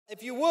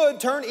If you would,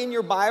 turn in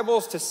your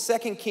Bibles to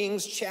 2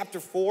 Kings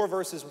chapter 4,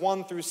 verses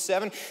 1 through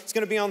 7. It's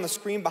going to be on the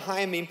screen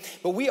behind me.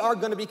 But we are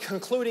going to be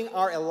concluding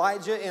our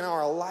Elijah and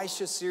our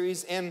Elisha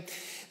series. And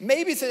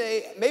maybe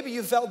today, maybe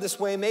you felt this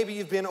way. Maybe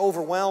you've been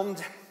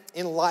overwhelmed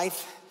in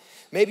life.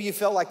 Maybe you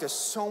felt like there's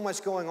so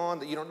much going on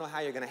that you don't know how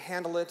you're going to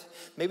handle it.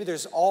 Maybe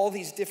there's all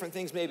these different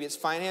things. Maybe it's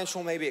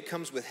financial. Maybe it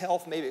comes with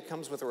health. Maybe it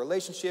comes with a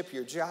relationship,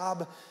 your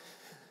job.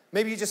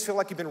 Maybe you just feel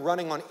like you've been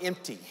running on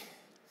empty.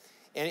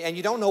 And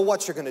you don't know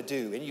what you're going to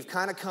do. And you've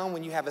kind of come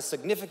when you have a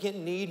significant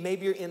need.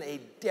 Maybe you're in a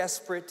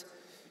desperate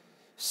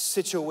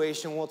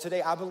situation. Well,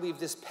 today I believe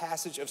this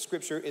passage of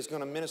Scripture is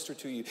going to minister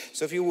to you.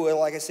 So if you will,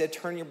 like I said,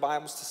 turn your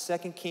Bibles to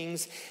 2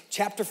 Kings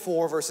chapter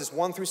 4, verses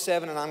 1 through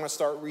 7. And I'm going to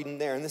start reading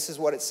there. And this is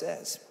what it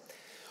says.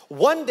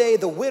 One day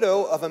the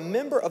widow of a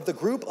member of the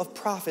group of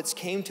prophets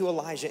came to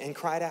Elijah and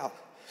cried out,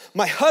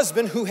 "My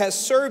husband who has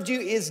served you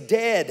is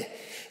dead.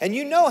 And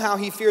you know how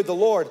he feared the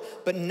Lord.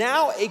 But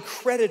now a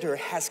creditor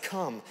has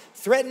come,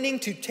 threatening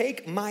to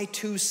take my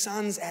 2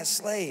 sons as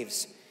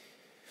slaves."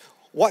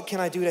 "What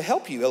can I do to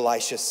help you?"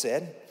 Elisha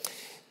said.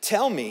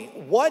 "Tell me,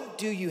 what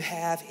do you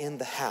have in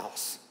the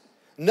house?"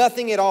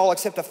 "Nothing at all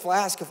except a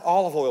flask of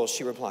olive oil,"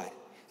 she replied.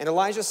 And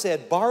Elijah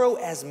said, "Borrow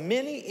as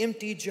many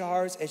empty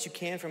jars as you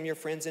can from your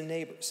friends and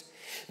neighbors.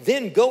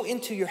 Then go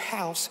into your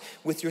house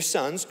with your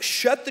sons,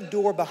 shut the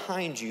door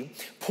behind you,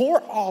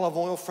 pour olive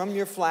oil from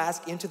your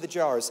flask into the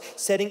jars,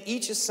 setting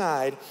each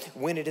aside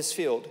when it is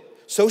filled."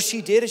 So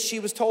she did as she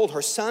was told.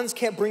 Her sons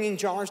kept bringing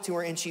jars to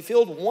her, and she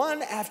filled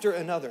one after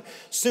another.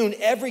 Soon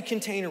every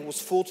container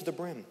was full to the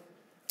brim.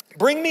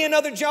 "Bring me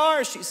another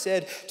jar," she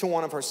said to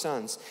one of her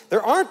sons.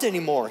 "There aren't any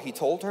more," he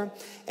told her.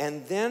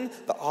 And then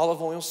the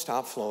olive oil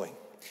stopped flowing.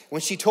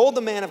 When she told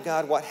the man of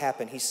God what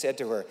happened, he said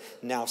to her,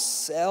 "Now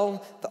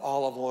sell the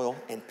olive oil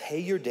and pay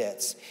your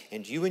debts,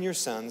 and you and your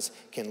sons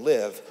can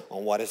live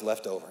on what is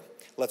left over."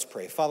 Let's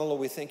pray. Father, Lord,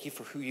 we thank you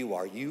for who you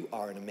are. You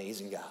are an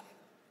amazing God.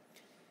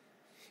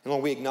 And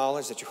Lord, we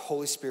acknowledge that your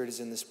Holy Spirit is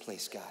in this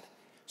place, God.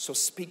 So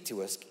speak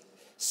to us.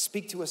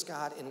 Speak to us,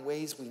 God, in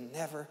ways we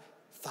never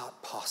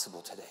thought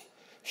possible today.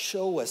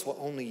 Show us what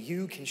only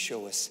you can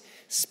show us.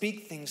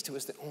 Speak things to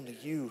us that only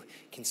you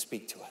can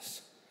speak to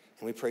us.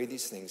 And we pray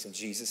these things in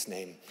Jesus'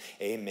 name.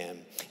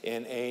 Amen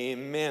and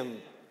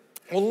amen.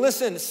 Well,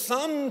 listen,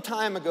 some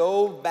time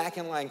ago, back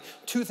in like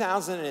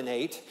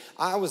 2008,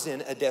 I was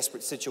in a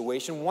desperate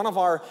situation. One of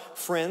our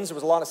friends, there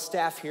was a lot of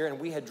staff here, and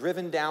we had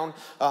driven down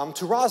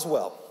to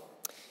Roswell.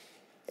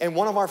 And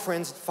one of our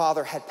friends'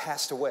 father had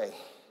passed away.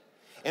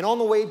 And on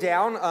the way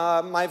down,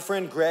 my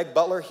friend Kraig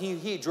Butler,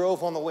 he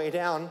drove on the way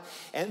down.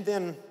 And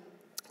then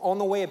on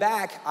the way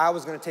back, I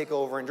was going to take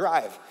over and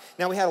drive.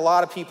 Now, we had a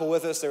lot of people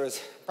with us. There was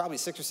probably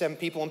 6 or 7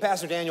 people, and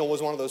Pastor Daniel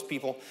was one of those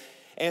people.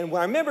 And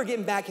when I remember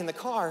getting back in the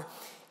car,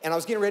 and I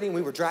was getting ready, and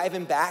we were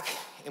driving back,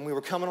 and we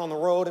were coming on the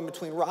road in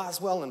between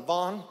Roswell and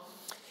Vaughn.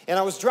 And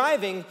I was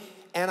driving,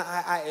 and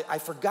I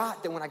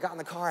forgot that when I got in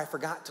the car, I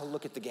forgot to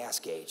look at the gas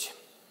gauge.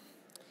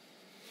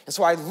 And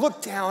so I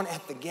looked down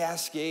at the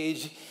gas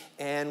gauge,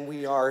 and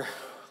we are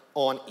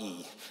on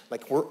E.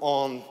 Like, we're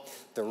on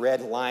the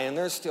red line, and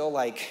there's still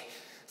like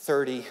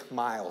 30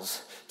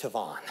 miles to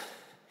Vaughn.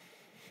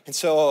 And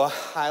so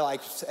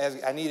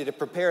I needed to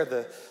prepare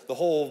the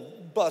whole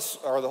bus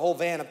or the whole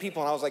van of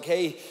people, and I was like,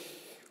 "Hey,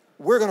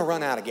 we're gonna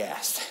run out of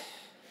gas."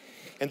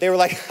 And they were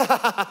like, "Ha, ha,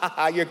 ha,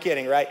 ha, you're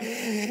kidding, right?"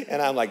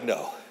 And I'm like,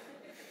 "No,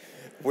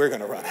 we're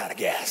gonna run out of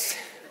gas."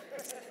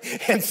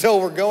 And so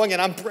we're going,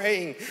 and I'm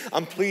praying,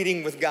 I'm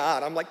pleading with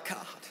God. I'm like,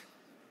 "God,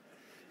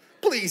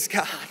 please,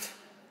 God,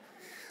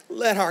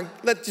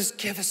 let just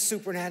give us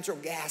supernatural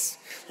gas.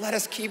 Let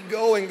us keep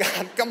going,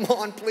 God. Come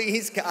on,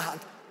 please, God."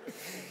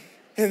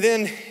 And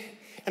then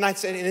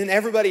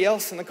everybody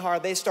else in the car,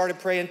 they started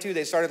praying too.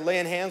 They started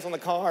laying hands on the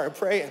car and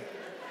praying.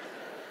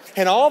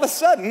 And all of a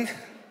sudden,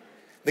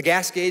 the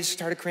gas gauge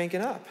started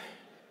cranking up.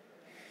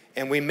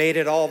 And we made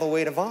it all the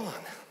way to Vaughn.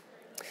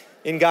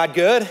 Isn't God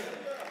good?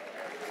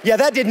 Yeah,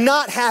 that did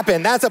not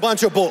happen. That's a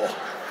bunch of bull.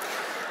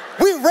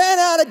 We ran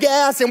out of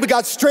gas and we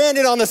got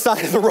stranded on the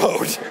side of the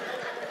road.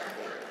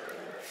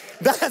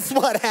 That's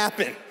what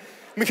happened.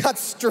 We got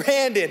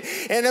stranded.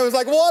 And it was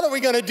like, what are we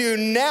going to do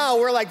now?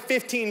 We're like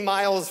 15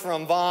 miles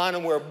from Vaughn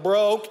and we're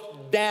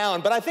broke down.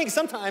 But I think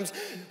sometimes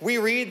we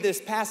read this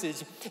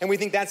passage and we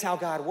think that's how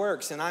God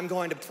works. And I'm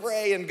going to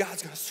pray and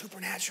God's going to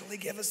supernaturally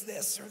give us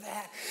this or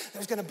that.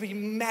 There's going to be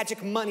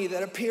magic money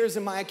that appears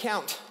in my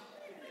account.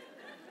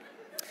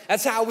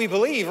 That's how we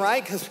believe,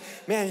 right? Because,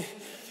 man,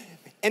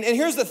 and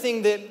here's the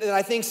thing that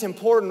I think is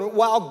important.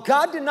 While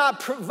God did not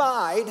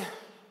provide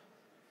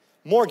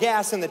more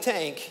gas in the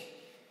tank,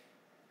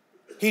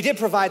 he did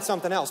provide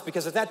something else,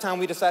 because at that time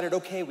we decided,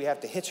 okay, we have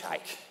to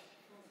hitchhike.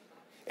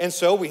 And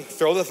so we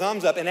throw the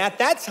thumbs up. And at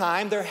that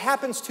time, there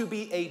happens to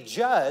be a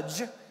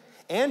judge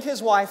and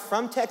his wife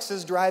from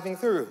Texas driving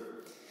through.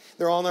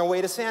 They're on their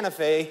way to Santa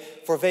Fe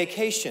for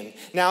vacation.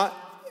 Now,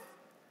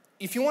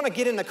 if you want to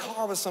get in the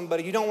car with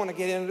somebody, you don't want to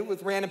get in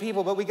with random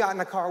people, but we got in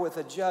the car with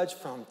a judge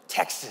from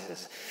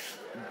Texas,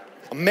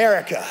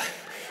 America,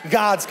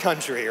 God's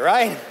country,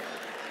 right?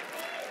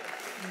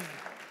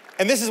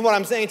 And this is what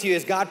I'm saying to you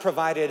is God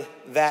provided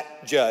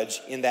that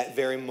judge in that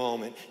very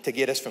moment to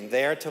get us from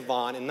there to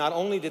Vaughn. And not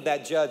only did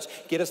that judge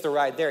get us the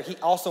ride there, he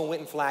also went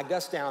and flagged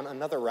us down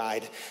another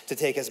ride to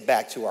take us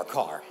back to our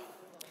car.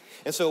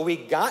 And so we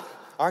got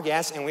our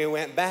gas and we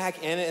went back,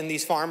 and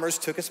these farmers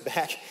took us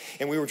back,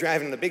 and we were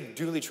driving in the big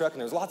dually truck, and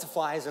there was lots of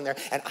flies in there.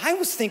 And I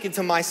was thinking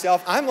to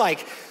myself, I'm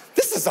like,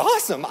 this is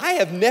awesome. I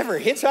have never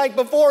hitchhiked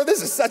before.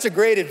 This is such a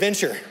great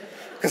adventure.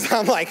 Because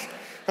I'm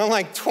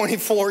like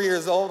 24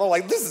 years old. I'm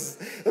like, this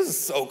is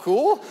so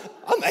cool.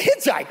 I'm a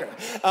hitchhiker.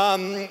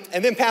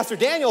 And then Pastor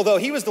Daniel, though,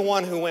 he was the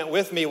one who went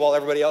with me while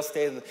everybody else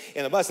stayed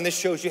in the bus. And this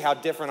shows you how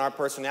different our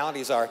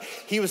personalities are.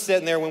 He was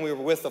sitting there when we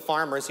were with the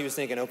farmers. He was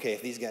thinking, okay,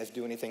 if these guys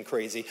do anything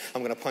crazy,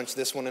 I'm going to punch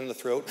this one in the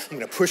throat. I'm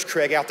going to push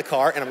Kraig out the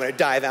car, and I'm going to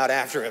dive out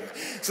after him.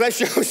 So that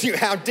shows you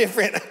how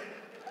different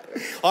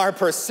our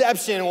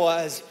perception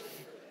was.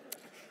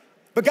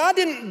 But God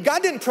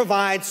didn't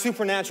provide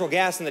supernatural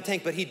gas in the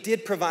tank, but he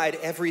did provide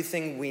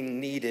everything we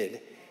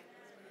needed.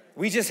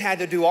 We just had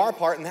to do our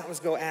part, and that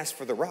was go ask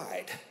for the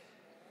ride.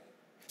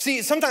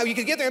 See, sometimes you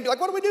could get there and be like,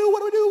 what do we do? What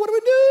do we do? What do we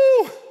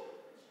do?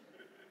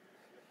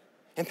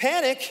 And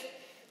panic.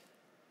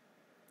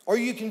 Or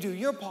you can do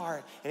your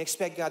part and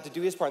expect God to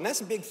do his part. And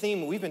that's a big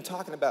theme we've been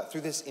talking about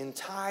through this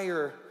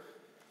entire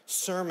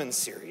sermon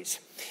series.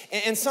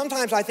 And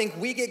sometimes I think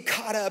we get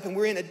caught up and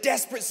we're in a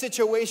desperate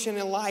situation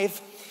in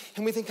life,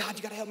 and we think, God,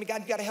 you gotta help me,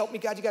 God, you gotta help me,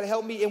 God, you gotta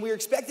help me. And we're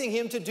expecting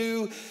him to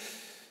do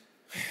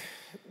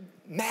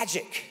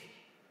magic.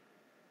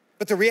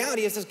 But the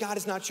reality is God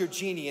is not your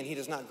genie, and he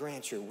does not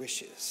grant your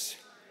wishes.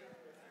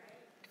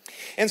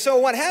 And so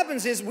what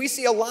happens is we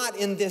see a lot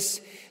in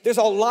this. There's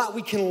a lot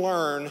we can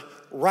learn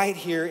right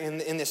here in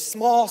this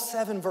small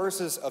 7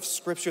 verses of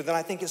scripture that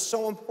I think is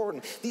so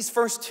important. These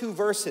first 2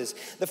 verses,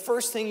 the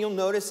first thing you'll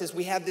notice is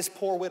we have this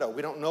poor widow.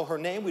 We don't know her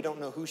name. We don't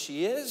know who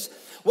she is.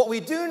 What we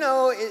do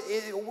know,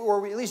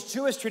 or at least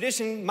Jewish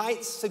tradition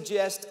might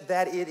suggest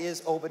that it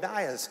is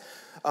Obadiah's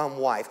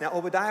wife. Now,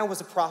 Obadiah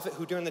was a prophet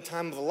who during the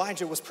time of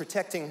Elijah was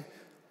protecting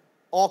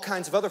all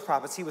kinds of other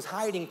prophets. He was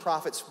hiding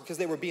prophets because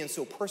they were being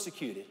so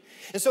persecuted.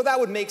 And so that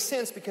would make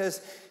sense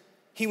because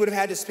he would have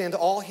had to spend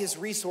all his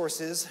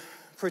resources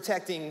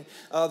protecting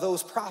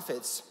those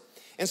prophets.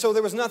 And so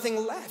there was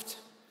nothing left.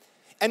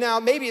 And now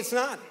maybe it's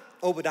not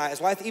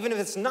Obadiah's wife. Even if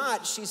it's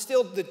not, she's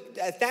still,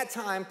 at that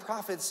time,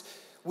 prophets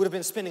would have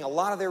been spending a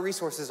lot of their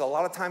resources. A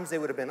lot of times they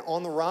would have been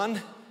on the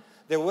run.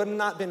 There would have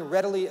not been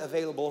readily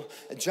available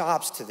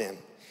jobs to them.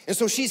 And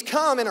so she's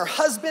come, and her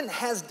husband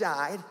has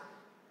died.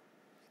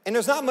 And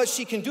there's not much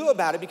she can do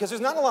about it because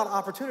there's not a lot of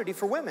opportunity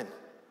for women.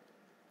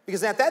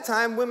 Because at that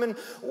time, women,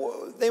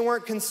 they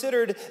weren't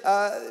considered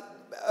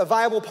a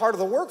viable part of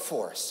the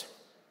workforce.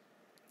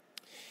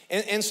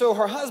 And so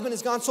her husband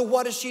is gone. So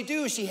what does she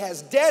do? She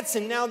has debts,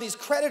 and now these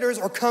creditors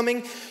are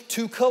coming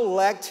to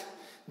collect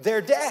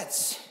their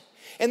debts.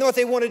 And what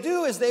they want to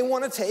do is they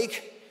want to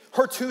take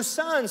her 2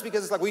 sons,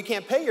 because it's like, well, you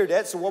can't pay your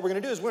debt, so what we're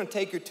going to do is we're going to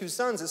take your 2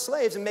 sons as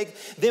slaves and make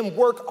them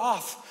work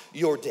off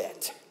your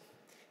debt.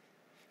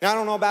 Now, I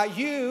don't know about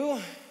you,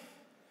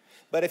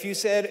 but if you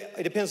said,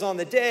 it depends on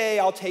the day,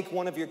 I'll take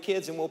one of your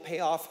kids and we'll pay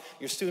off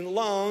your student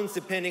loans,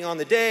 depending on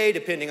the day,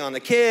 depending on the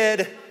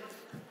kid,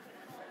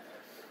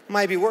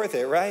 might be worth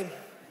it, right?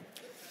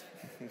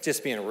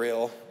 Just being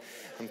real.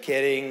 I'm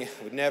kidding.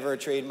 I would never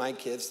trade my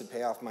kids to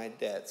pay off my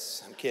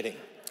debts. I'm kidding.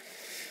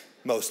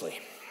 Mostly.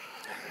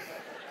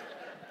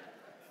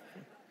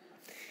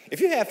 If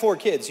you have 4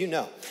 kids, you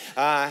know.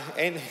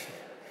 Ain't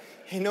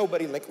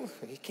nobody like,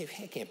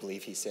 I can't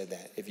believe he said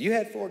that. If you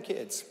had 4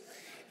 kids,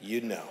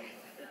 you'd know.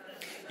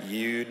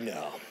 You'd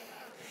know.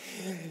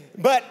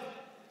 But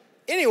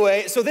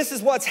anyway, so this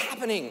is what's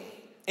happening.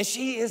 And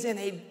she is in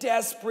a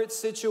desperate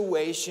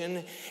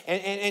situation,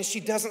 and she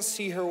doesn't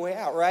see her way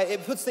out, right?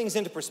 It puts things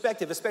into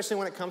perspective, especially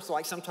when it comes to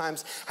like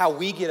sometimes how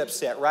we get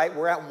upset, right?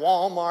 We're at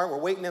Walmart, we're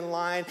waiting in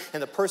line,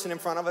 and the person in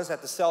front of us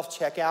at the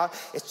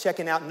self-checkout is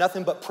checking out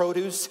nothing but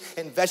produce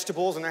and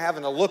vegetables, and they're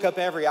having to look up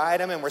every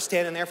item, and we're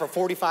standing there for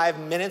 45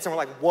 minutes, and we're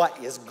like,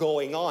 what is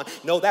going on?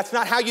 No, that's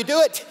not how you do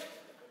it.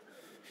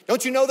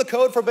 Don't you know the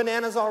code for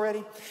bananas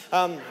already?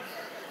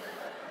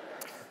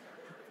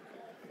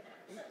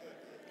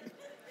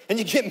 And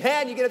you get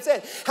mad, you get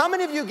upset. How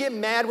many of you get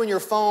mad when your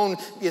phone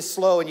is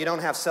slow and you don't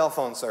have cell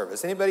phone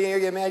service? Anybody here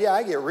get mad? Yeah,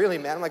 I get really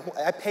mad. I'm like,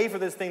 I pay for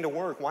this thing to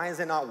work. Why is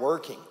it not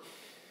working?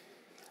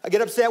 I get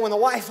upset when the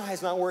Wi-Fi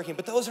is not working.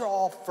 But those are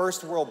all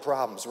first world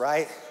problems,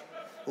 right?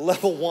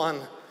 Level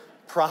 1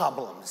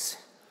 problems.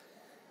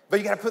 But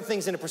you got to put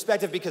things into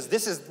perspective, because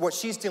this is what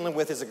she's dealing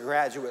with is a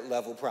graduate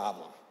level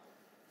problem.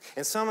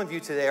 And some of you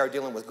today are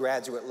dealing with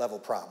graduate level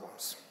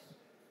problems.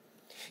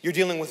 You're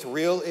dealing with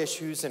real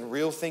issues and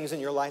real things in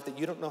your life that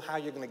you don't know how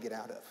you're going to get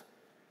out of.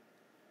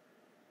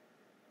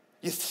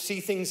 You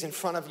see things in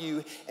front of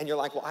you and you're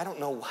like, well, I don't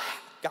know why.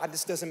 God,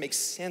 this doesn't make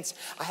sense.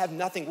 I have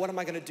nothing. What am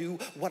I going to do?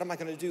 What am I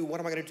going to do? What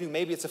am I going to do?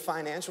 Maybe it's a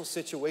financial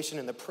situation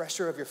and the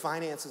pressure of your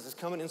finances is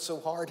coming in so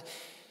hard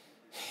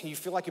and you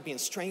feel like you're being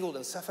strangled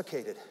and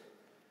suffocated.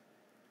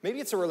 Maybe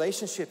it's a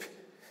relationship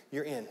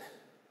you're in.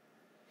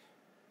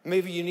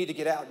 Maybe you need to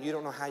get out and you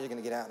don't know how you're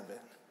going to get out of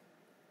it.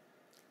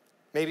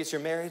 Maybe it's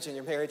your marriage and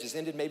your marriage has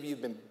ended. Maybe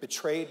you've been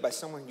betrayed by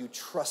someone you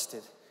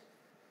trusted.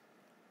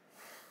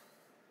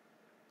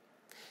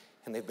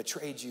 And they've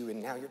betrayed you,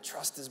 and now your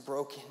trust is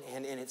broken,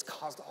 and it's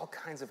caused all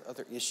kinds of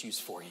other issues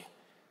for you.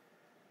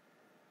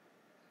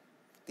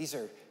 These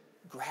are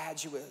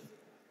graduate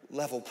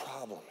level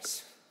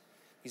problems.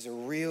 These are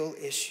real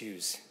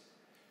issues.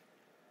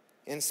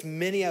 And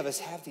many of us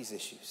have these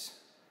issues.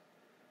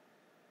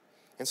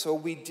 And so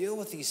we deal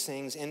with these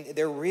things, and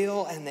they're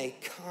real, and they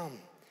come.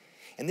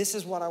 And this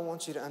is what I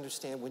want you to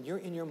understand. When you're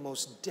in your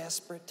most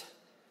desperate,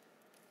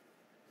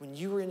 when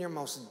you are in your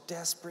most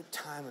desperate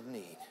time of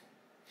need,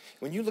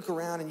 when you look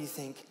around and you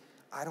think,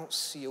 I don't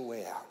see a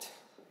way out,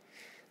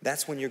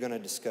 that's when you're going to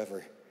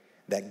discover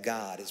that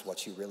God is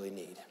what you really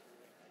need.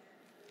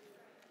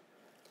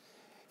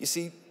 You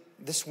see,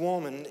 this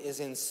woman is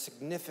in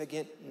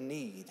significant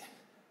need.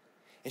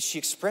 And she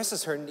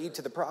expresses her need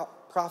to the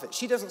prophet.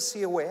 She doesn't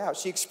see a way out.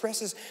 She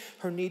expresses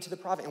her need to the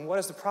prophet. And what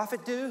does the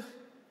prophet do?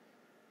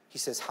 He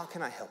says, how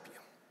can I help you?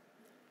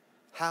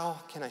 How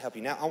can I help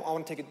you? Now, I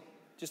want to take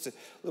just a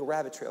little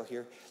rabbit trail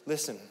here.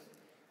 Listen,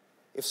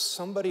 if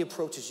somebody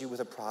approaches you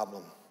with a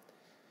problem,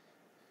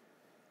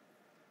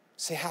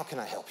 say, how can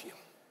I help you?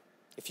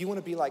 If you want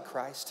to be like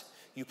Christ,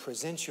 you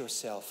present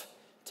yourself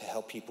to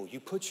help people.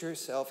 You put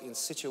yourself in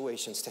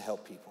situations to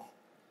help people.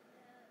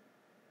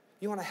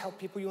 You want to help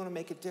people? You want to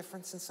make a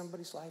difference in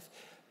somebody's life?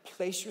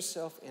 Place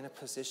yourself in a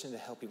position to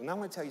help people. Now I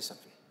want to tell you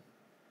something.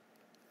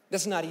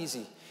 That's not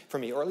easy for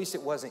me, or at least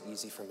it wasn't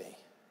easy for me.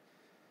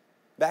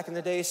 Back in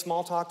the day,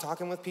 small talk,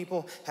 talking with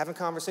people, having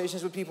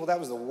conversations with people, that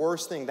was the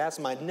worst thing. That's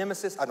my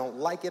nemesis. I don't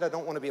like it. I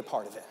don't want to be a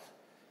part of it.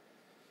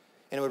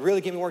 And it would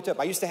really get me worked up.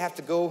 I used to have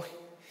to go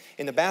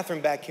in the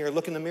bathroom back here,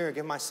 look in the mirror,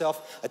 give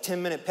myself a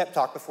 10-minute pep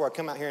talk before I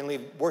come out here and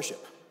leave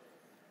worship.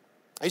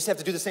 I used to have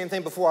to do the same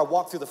thing before I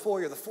walked through the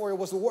foyer. The foyer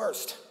was the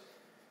worst.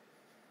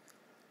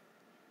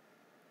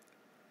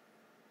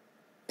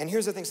 And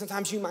here's the thing.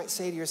 Sometimes you might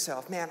say to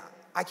yourself, man,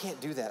 I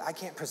can't do that. I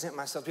can't present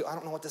myself to you. I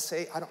don't know what to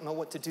say. I don't know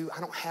what to do. I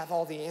don't have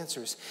all the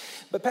answers.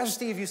 But Pastor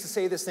Steve used to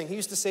say this thing. He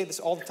used to say this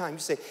all the time. He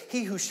used to say,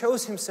 he who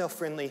shows himself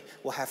friendly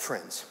will have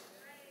friends.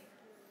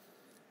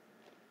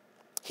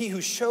 He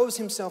who shows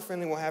himself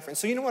friendly will have friends.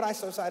 So you know what I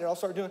decided I'll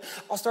start doing?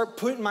 I'll start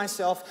putting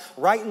myself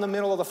right in the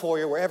middle of the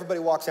foyer where everybody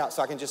walks out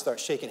so I can just start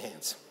shaking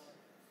hands.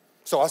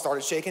 So I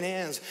started shaking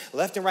hands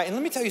left and right. And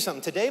let me tell you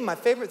something. Today, my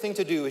favorite thing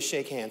to do is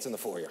shake hands in the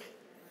foyer.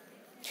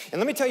 And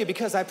let me tell you,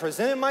 because I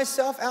presented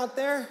myself out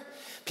there,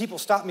 people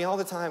stop me all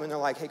the time and they're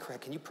like, hey,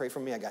 Kraig, can you pray for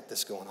me? I got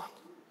this going on.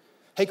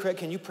 Hey, Kraig,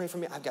 can you pray for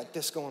me? I've got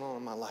this going on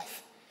in my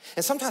life.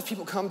 And sometimes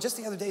people come. Just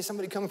the other day,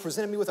 somebody come and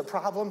presented me with a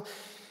problem.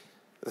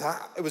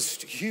 It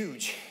was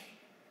huge.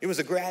 It was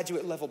a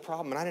graduate level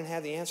problem, and I didn't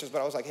have the answers,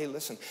 but I was like, hey,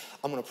 listen,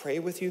 I'm going to pray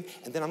with you,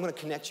 and then I'm going to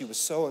connect you with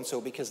so-and-so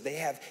because they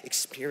have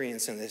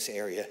experience in this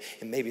area,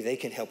 and maybe they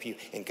can help you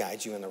and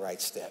guide you in the right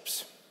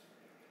steps.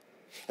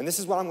 And this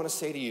is what I'm going to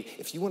say to you.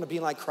 If you want to be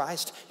like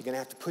Christ, you're going to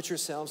have to put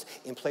yourselves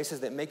in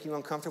places that make you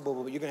uncomfortable,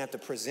 but you're going to have to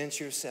present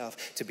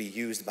yourself to be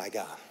used by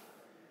God.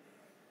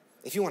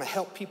 If you want to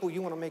help people,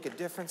 you want to make a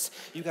difference,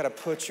 you got to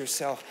put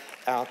yourself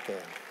out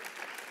there.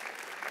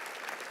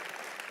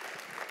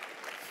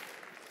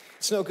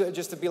 It's no good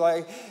just to be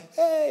like,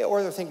 hey,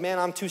 or to think, man,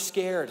 I'm too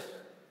scared.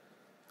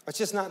 It's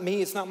just not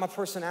me. It's not my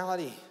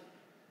personality.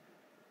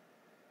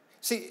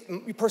 See,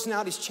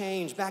 personalities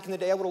change. Back in the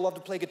day, I would have loved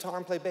to play guitar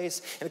and play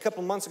bass. And a couple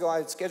of months ago, I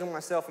had scheduled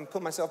myself and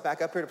put myself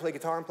back up here to play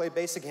guitar and play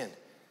bass again.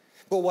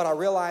 But what I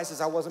realized is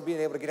I wasn't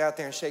being able to get out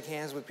there and shake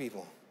hands with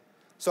people.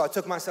 So I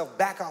took myself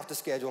back off the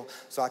schedule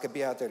so I could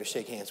be out there to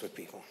shake hands with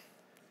people.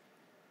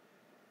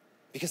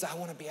 Because I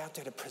want to be out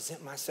there to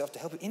present myself to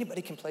help you.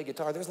 Anybody can play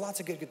guitar. There's lots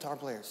of good guitar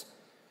players.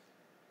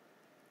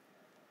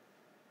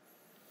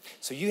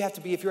 So you have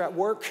to be, if you're at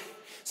work,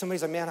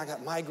 somebody's like, man, I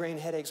got migraine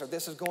headaches or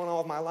this is going on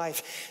with my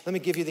life. Let me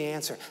give you the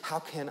answer. How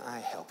can I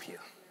help you?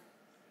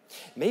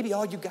 Maybe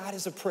all you got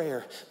is a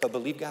prayer, but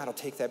believe God will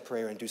take that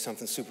prayer and do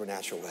something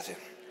supernatural with it.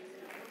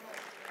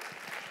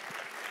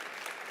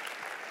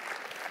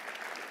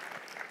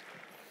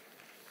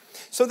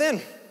 So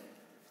then,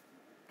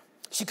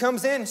 she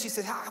comes in, she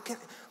says,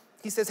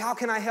 he says, how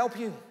can I help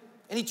you?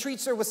 And he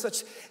treats her with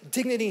such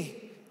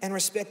dignity and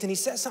respect, and he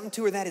says something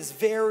to her that is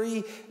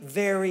very,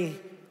 very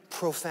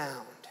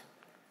profound.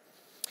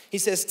 He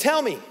says,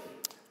 tell me,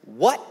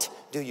 what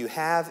do you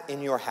have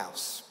in your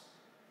house?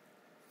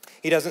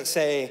 He doesn't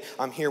say,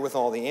 I'm here with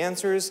all the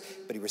answers,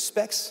 but he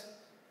respects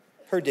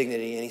her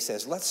dignity, and he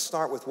says, let's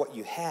start with what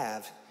you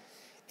have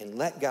and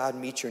let God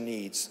meet your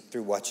needs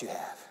through what you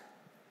have.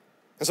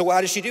 And so what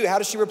does she do? How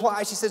does she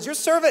reply? She says, your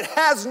servant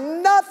has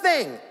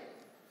nothing.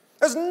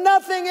 There's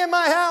nothing in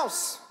my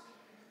house.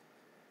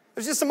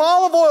 There's just some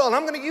olive oil, and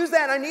I'm going to use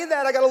that. I need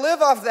that. I got to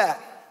live off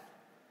that.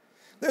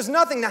 There's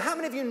nothing. Now, how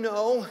many of you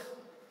know,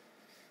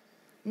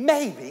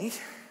 maybe,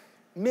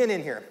 men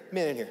in here,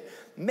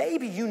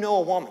 maybe you know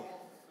a woman.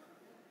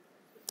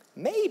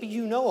 Maybe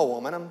you know a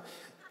woman.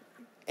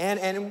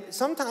 And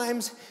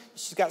sometimes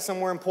she's got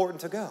somewhere important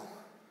to go.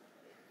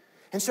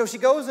 And so she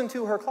goes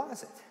into her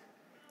closet.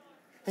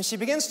 And she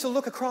begins to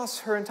look across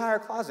her entire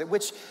closet,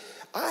 which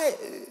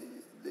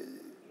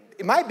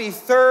it might be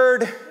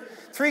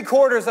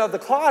three-quarters of the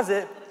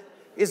closet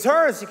is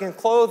hers. You can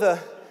clothe a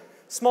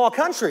small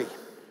country.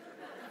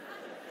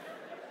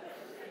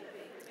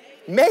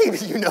 Maybe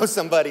you know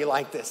somebody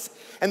like this.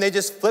 And they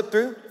just flip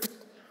through.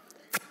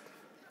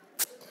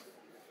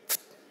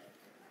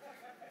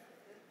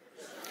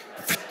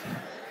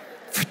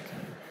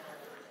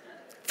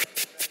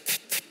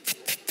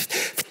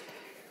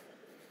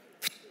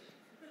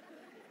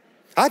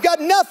 I've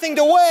got nothing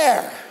to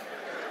wear.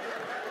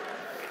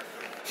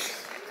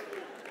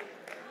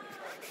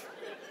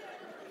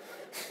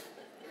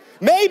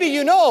 Maybe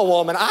you know a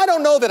woman. I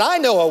don't know that I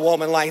know a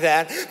woman like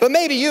that, but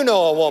maybe you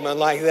know a woman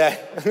like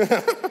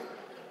that.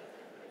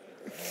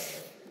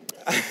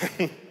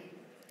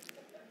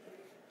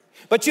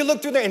 But you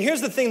look through there, and here's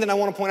the thing that I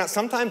want to point out.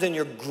 Sometimes in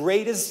your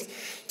greatest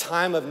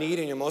time of need,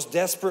 in your most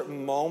desperate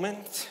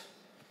moment,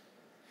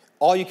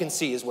 all you can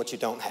see is what you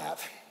don't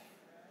have.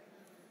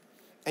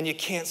 And you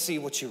can't see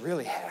what you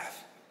really have.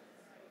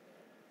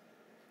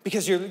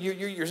 Because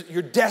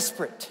you're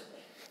desperate.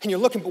 And you're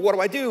looking, but what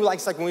do I do? Like,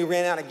 it's like when we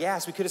ran out of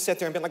gas, we could have sat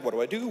there and been like, what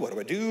do I do? What do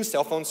I do?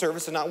 Cell phone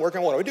service is not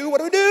working. What do I do? What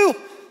do I do?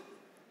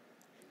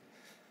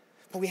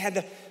 But we had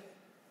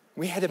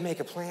to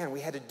make a plan.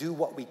 We had to do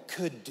what we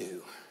could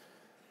do.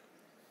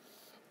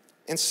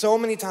 And so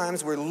many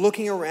times we're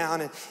looking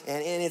around, and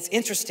it's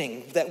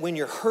interesting that when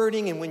you're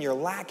hurting and when you're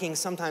lacking,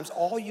 sometimes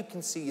all you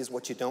can see is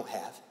what you don't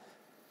have.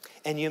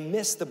 And you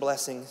miss the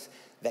blessings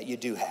that you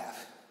do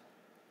have.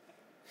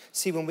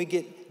 See, when we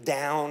get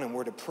down and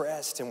we're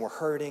depressed and we're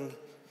hurting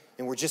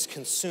and we're just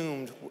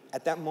consumed,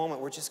 at that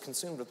moment we're just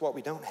consumed with what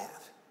we don't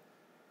have.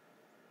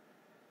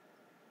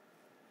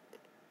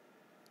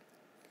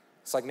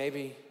 It's like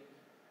maybe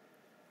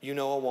you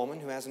know a woman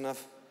who has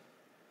enough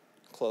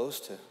clothes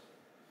to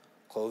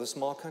clothe a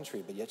small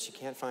country, but yet she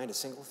can't find a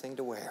single thing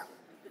to wear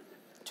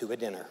to a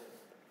dinner.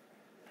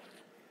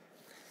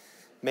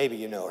 Maybe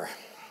you know her.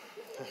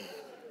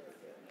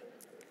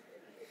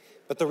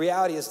 But the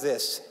reality is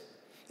this,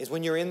 is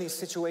when you're in these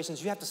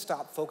situations, you have to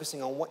stop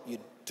focusing on what you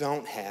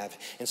don't have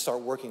and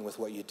start working with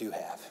what you do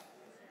have.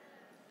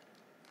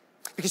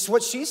 Because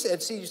what she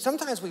said, see,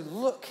 sometimes we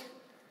look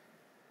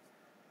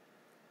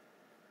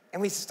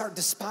and we start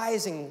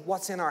despising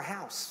what's in our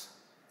house.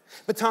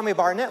 But Tommy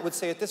Barnett would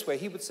say it this way.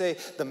 He would say,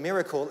 the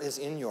miracle is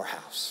in your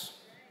house.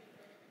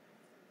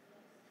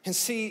 And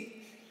see,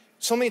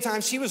 so many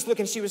times she was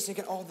looking, she was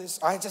thinking, oh,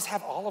 I just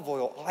have olive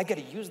oil. Oh, I got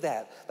to use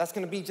that. That's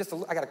going to be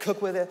I got to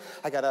cook with it.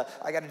 I got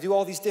to do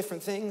all these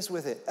different things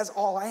with it. That's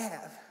all I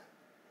have.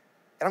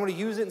 And I'm going to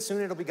use it and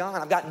soon it'll be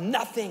gone. I've got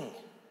nothing.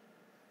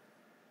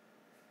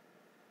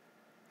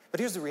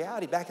 But here's the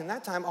reality. Back in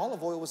that time,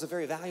 olive oil was a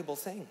very valuable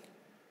thing.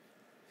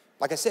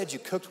 Like I said, you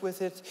cooked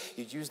with it.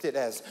 You used it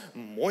as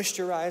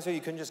moisturizer.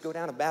 You couldn't just go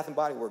down to Bath &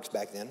 Body Works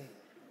back then.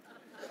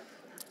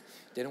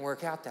 Didn't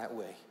work out that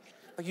way.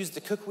 You used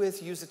it to cook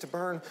with, you used it to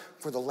burn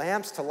for the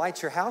lamps, to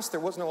light your house. There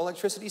was no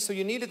electricity, so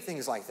you needed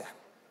things like that.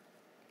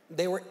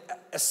 They were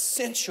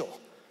essential.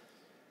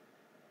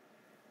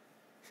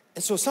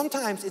 And so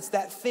sometimes it's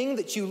that thing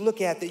that you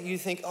look at that you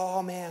think,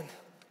 oh man,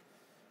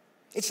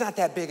 it's not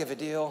that big of a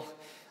deal.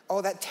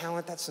 Oh, that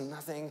talent, that's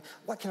nothing.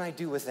 What can I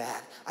do with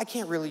that? I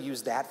can't really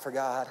use that for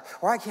God.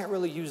 Or I can't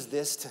really use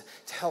this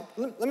to help.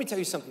 Let me tell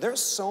you something.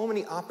 There's so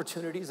many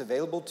opportunities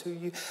available to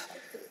you.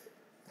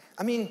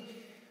 I mean,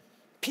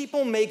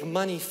 people make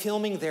money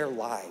filming their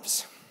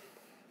lives.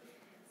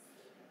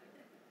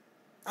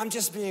 I'm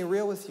just being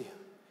real with you.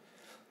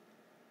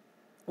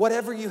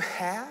 Whatever you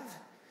have,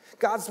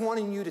 God's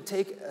wanting you to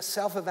take a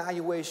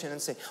self-evaluation and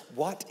say,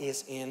 what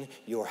is in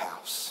your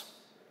house?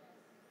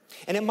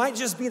 And it might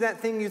just be that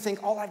thing you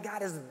think, all I've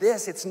got is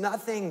this. It's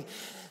nothing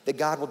that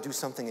God will do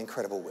something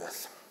incredible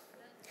with.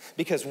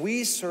 Because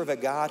we serve a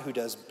God who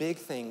does big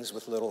things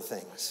with little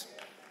things.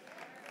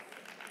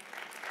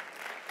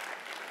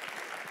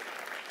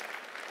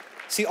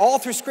 See, all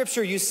through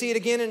Scripture, you see it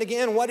again and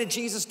again. What did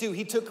Jesus do?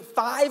 He took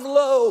 5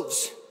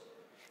 loaves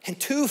and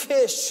 2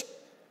 fish,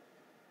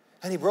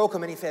 and he broke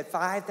them, and he fed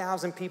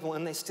 5,000 people,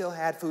 and they still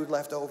had food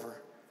left over.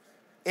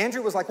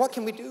 Andrew was like, what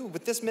can we do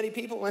with this many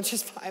people and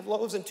just 5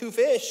 loaves and 2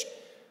 fish?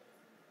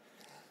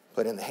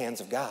 But in the hands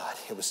of God,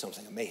 it was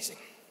something amazing.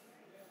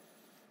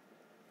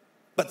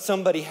 But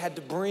somebody had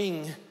to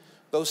bring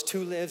those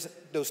 2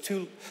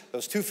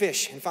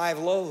 fish and 5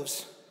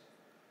 loaves.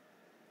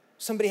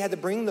 Somebody had to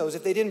bring those.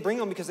 If they didn't bring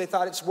them because they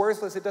thought it's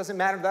worthless, it doesn't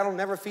matter, that'll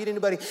never feed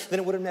anybody, then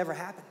it would have never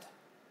happened.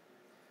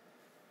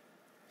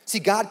 See,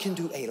 God can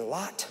do a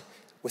lot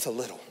with a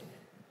little.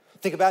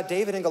 Think about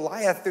David and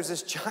Goliath. There's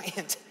this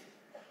giant.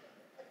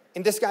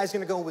 And this guy's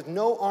going to go with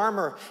no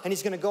armor, and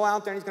he's going to go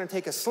out there, and he's going to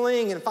take a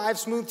sling and 5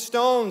 smooth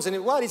stones,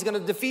 and what? He's going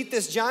to defeat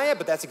this giant,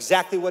 but that's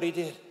exactly what he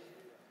did.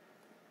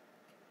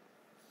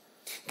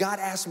 God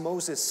asked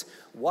Moses,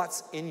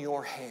 what's in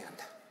your hand?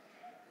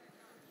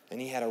 And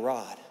he had a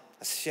rod,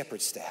 a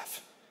shepherd's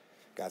staff.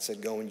 God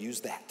said, go and use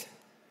that.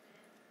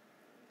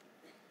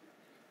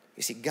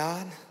 You see,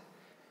 God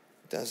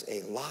does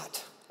a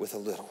lot with a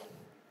little.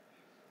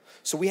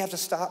 So we have to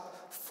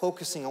stop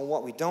focusing on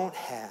what we don't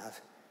have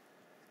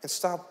and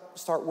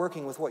start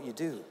working with what you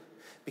do.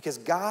 Because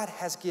God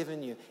has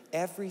given you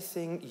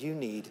everything you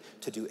need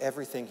to do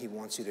everything he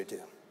wants you to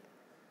do.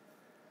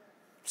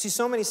 See,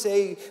 so many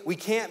say we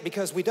can't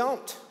because we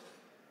don't.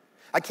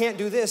 I can't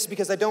do this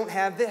because I don't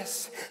have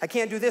this. I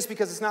can't do this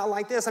because it's not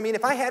like this. I mean,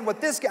 if I had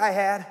what this guy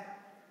had,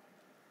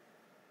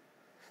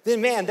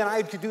 then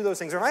I could do those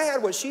things. Or if I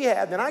had what she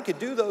had, then I could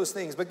do those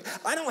things. But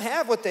I don't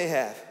have what they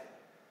have.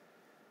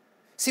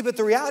 See, but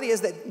the reality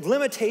is that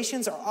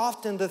limitations are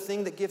often the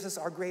thing that gives us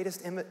our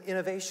greatest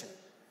innovation.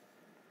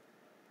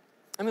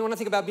 I mean, when I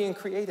think about being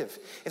creative,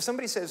 if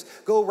somebody says,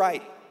 go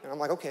write, and I'm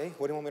like, okay,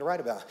 what do you want me to write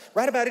about?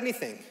 Write about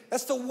anything.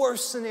 That's the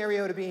worst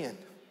scenario to be in.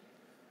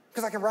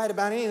 Because I can write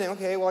about anything.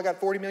 Okay, well, I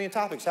got 40 million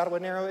topics. How do I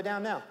narrow it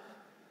down now?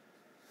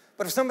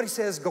 But if somebody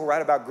says, go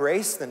write about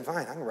grace, then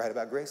fine, I can write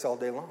about grace all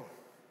day long.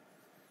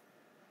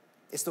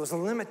 It's those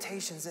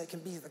limitations that can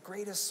be the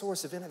greatest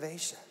source of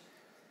innovation.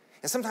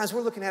 And sometimes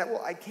we're looking at it,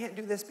 well, I can't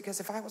do this because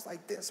if I was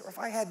like this, or if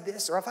I had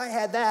this, or if I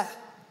had that,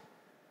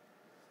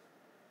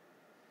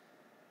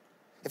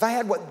 if I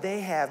had what they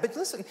have. But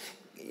listen,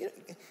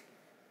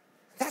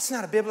 that's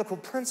not a biblical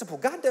principle.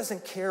 God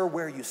doesn't care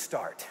where you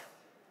start.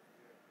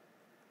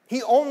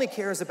 He only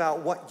cares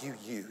about what you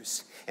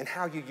use and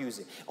how you use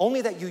it.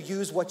 Only that you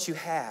use what you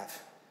have.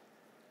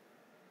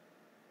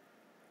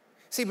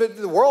 See, but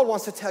the world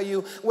wants to tell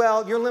you,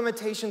 well, your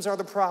limitations are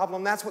the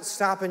problem. That's what's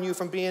stopping you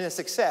from being a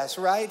success,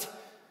 right?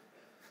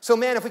 So,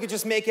 man, if we could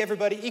just make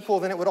everybody equal,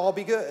 then it would all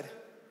be good.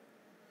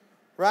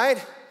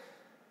 Right?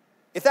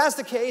 If that's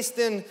the case,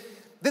 then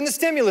the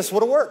stimulus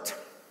would have worked.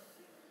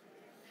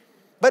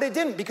 But it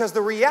didn't, because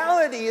the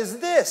reality is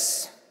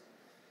this,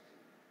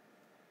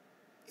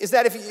 is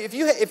that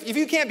if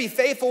you can't be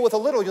faithful with a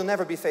little, you'll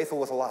never be faithful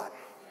with a lot.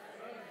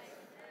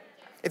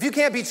 If you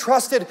can't be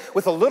trusted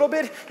with a little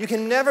bit, you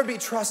can never be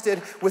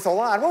trusted with a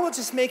lot. Well, we'll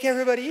just make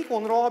everybody equal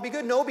and it'll all be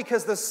good. No,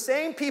 because the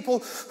same people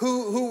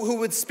who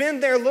would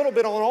spend their little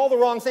bit on all the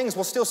wrong things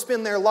will still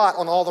spend their lot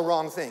on all the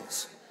wrong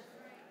things.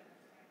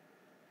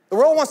 The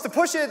world wants to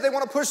push it. They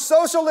want to push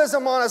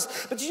socialism on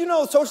us. But did you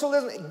know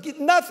socialism,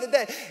 nothing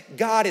that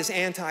God is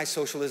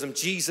anti-socialism.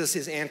 Jesus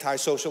is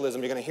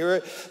anti-socialism. You're going to hear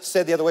it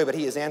said the other way, but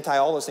he is anti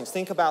all those things.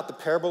 Think about the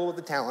parable of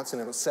the talents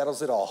and it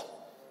settles it all.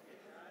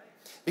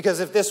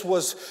 Because if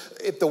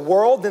the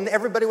world, then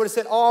everybody would have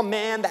said, oh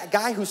man, that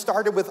guy who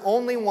started with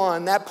only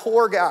one, that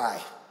poor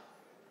guy.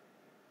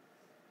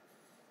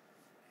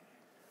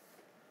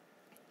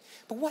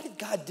 But what did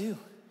God do?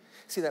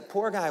 See, that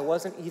poor guy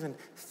wasn't even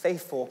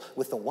faithful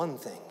with the one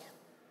thing.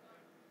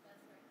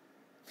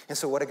 And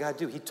so what did God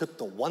do? He took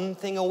the one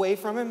thing away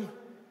from him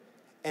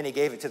and he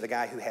gave it to the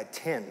guy who had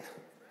 10.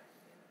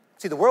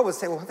 See, the world would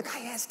say, well, the guy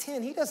has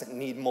 10. He doesn't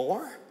need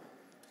more.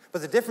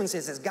 But the difference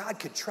is God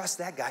could trust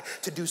that guy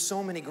to do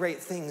so many great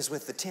things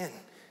with the 10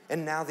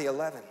 and now the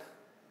 11.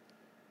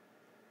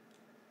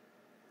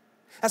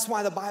 That's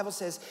why the Bible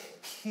says,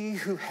 he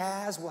who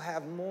has will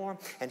have more,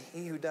 and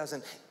he who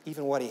doesn't,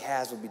 even what he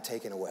has will be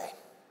taken away.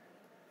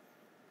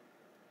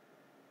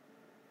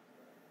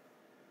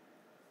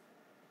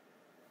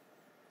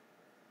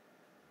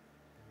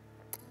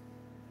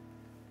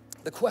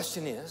 The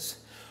question is,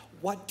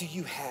 what do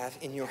you have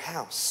in your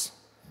house?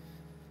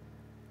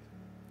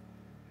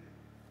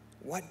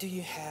 What do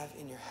you have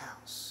in your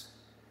house?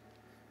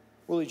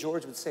 Willie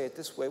George would say it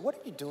this way, what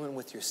are you doing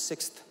with your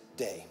sixth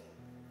day?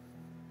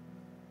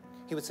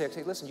 He would say,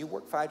 okay, listen, you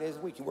work 5 days a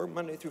week. You work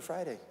Monday through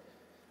Friday.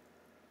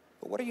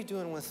 But what are you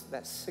doing with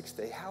that sixth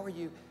day? How are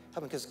you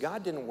helping? Because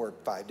God didn't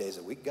work 5 days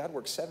a week. God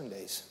worked 6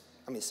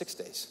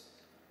 days.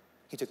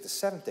 He took the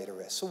seventh day to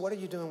rest. So what are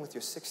you doing with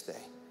your sixth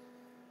day?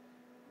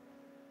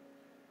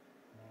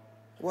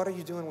 What are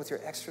you doing with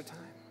your extra time?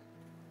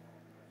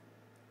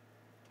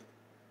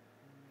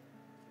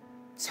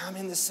 See, I'm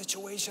in this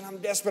situation. I'm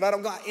desperate. I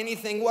don't got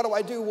anything. What do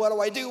I do? What do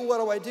I do? What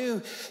do I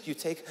do? You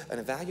take an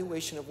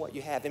evaluation of what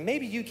you have. And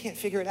maybe you can't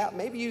figure it out.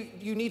 Maybe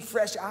you need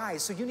fresh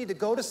eyes. So you need to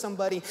go to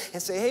somebody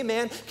and say, hey,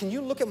 man, can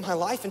you look at my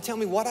life and tell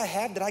me what I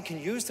have that I can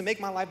use to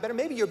make my life better?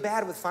 Maybe you're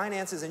bad with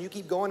finances and you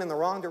keep going in the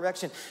wrong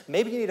direction.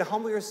 Maybe you need to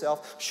humble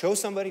yourself, show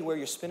somebody where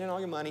you're spending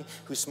all your money,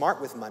 who's smart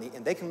with money,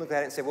 and they can look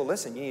at it and say, well,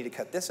 listen, you need to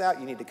cut this out,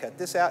 you need to cut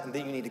this out, and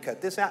then you need to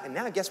cut this out. And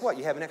now guess what?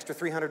 You have an extra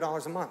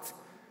 $300 a month.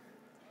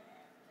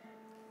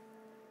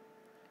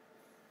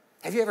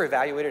 Have you ever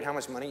evaluated how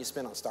much money you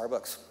spend on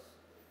Starbucks?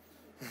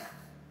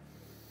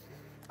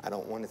 I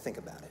don't want to think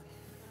about it.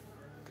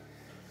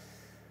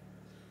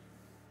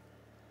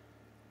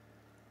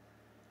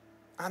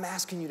 I'm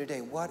asking you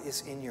today, what is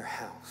in your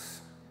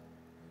house?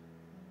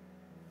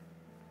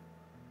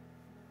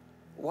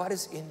 What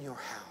is in your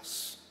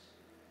house?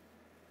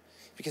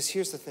 Because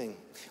here's the thing.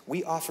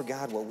 We offer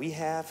God what we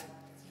have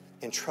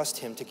and trust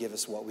him to give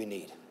us what we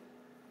need.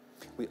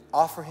 We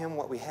offer him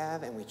what we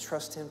have and we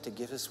trust him to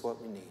give us what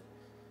we need.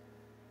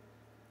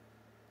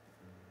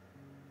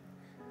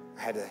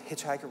 I had to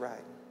hitchhike a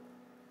ride,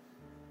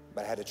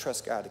 but I had to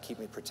trust God to keep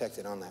me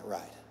protected on that ride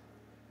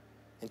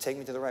and take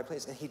me to the right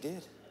place, and he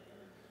did.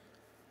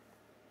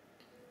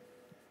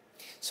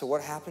 So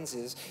what happens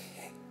is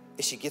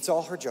she gets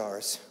all her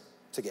jars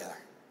together.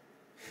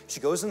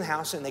 She goes in the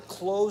house and they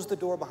close the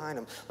door behind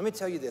them. Let me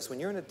tell you this, when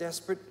you're in a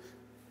desperate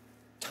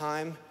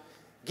time,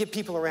 get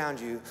people around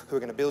you who are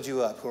going to build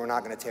you up, who are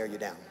not going to tear you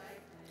down.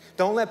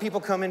 Don't let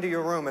people come into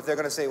your room if they're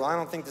going to say, well, I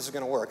don't think this is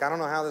going to work. I don't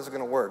know how this is going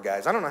to work,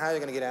 guys. I don't know how you're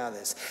going to get out of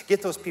this.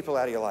 Get those people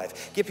out of your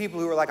life. Get people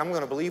who are like, I'm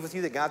going to believe with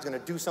you that God's going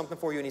to do something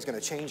for you and he's going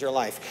to change your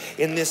life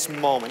in this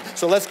moment.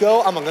 So let's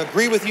go. I'm going to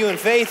agree with you in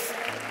faith.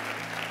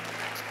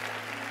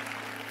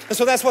 And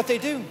so that's what they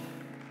do.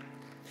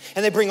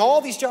 And they bring all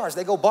these jars.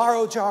 They go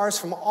borrow jars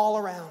from all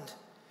around.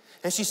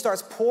 And she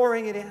starts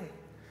pouring it in,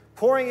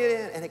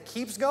 and it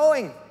keeps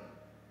going.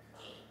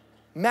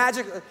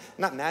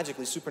 Not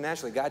magically,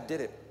 supernaturally, God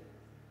did it.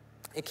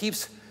 It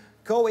keeps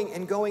going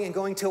and going and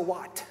going till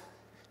what?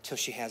 Till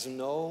she has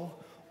no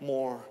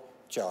more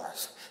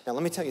jars. Now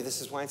let me tell you,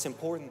 this is why it's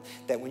important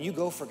that when you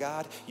go for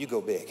God, you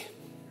go big.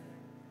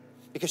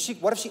 Because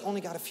what if she only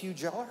got a few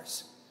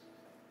jars?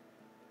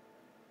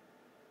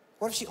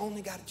 What if she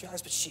only got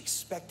jars, but she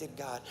expected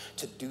God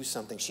to do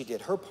something? She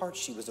did her part,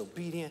 she was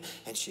obedient,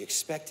 and she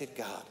expected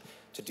God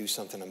to do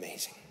something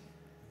amazing.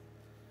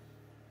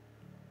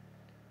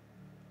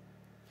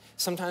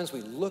 Sometimes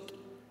we look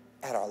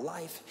at our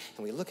life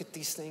and we look at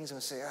these things and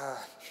we say,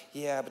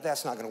 yeah, but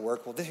that's not going to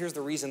work. Well, here's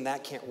the reason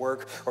that can't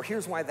work, or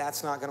here's why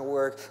that's not going to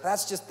work.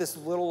 That's just this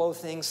little old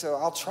thing, so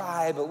I'll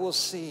try, but we'll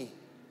see.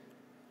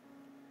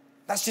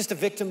 That's just a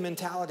victim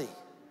mentality.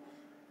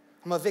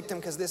 I'm a victim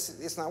because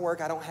it's not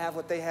work. I don't have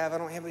what they have. I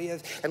don't have what he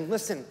has. And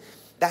listen,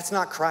 that's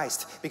not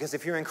Christ, because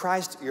if you're in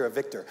Christ, you're a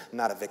victor,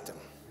 not a victim.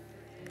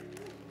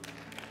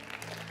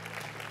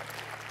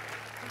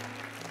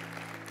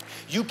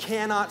 You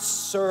cannot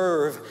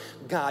serve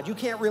God. You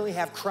can't really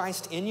have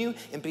Christ in you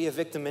and be a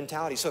victim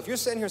mentality. So if you're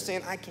sitting here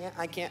saying, I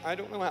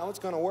don't know how it's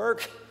going to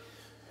work,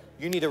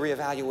 you need to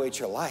reevaluate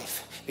your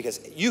life,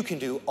 because you can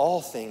do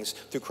all things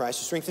through Christ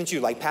who strengthens you,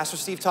 like Pastor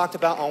Steve talked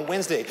about on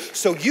Wednesday.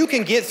 So you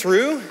can get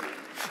through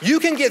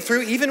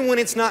even when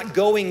it's not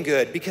going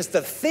good, because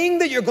the thing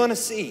that you're going to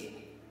see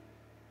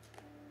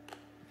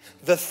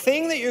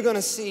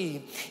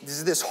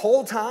is this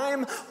whole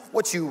time,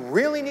 what you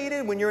really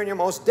needed when you're in your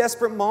most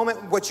desperate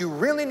moment, what you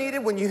really needed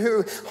when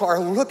you are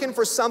looking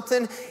for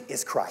something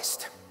is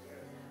Christ.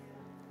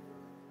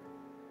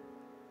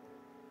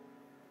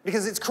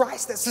 Because it's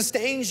Christ that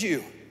sustains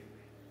you.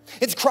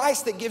 It's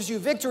Christ that gives you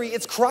victory.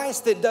 It's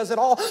Christ that does it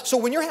all. So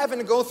when you're having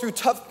to go through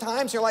tough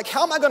times, you're like,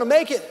 how am I going to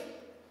make it?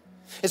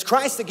 It's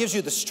Christ that gives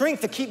you the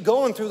strength to keep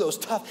going through those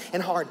tough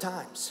and hard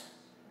times.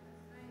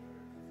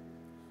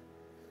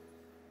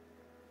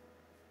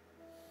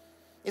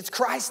 It's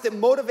Christ that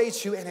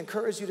motivates you and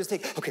encourages you to say,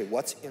 okay,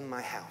 what's in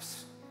my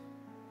house?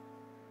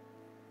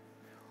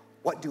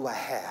 What do I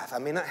have? I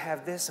may not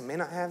have this, I may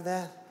not have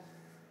that.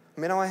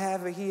 I may not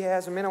have what he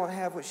has, I may not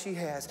have what she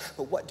has,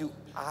 but what do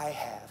I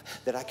have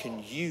that I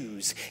can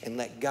use and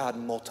let God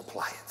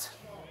multiply it?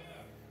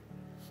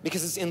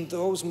 Because it's in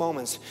those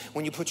moments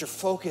when you put your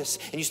focus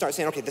and you start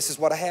saying, okay, this is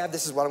what I have,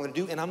 this is what I'm going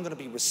to do, and I'm going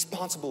to be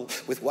responsible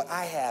with what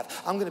I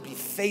have. I'm going to be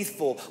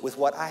faithful with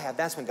what I have.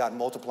 That's when God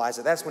multiplies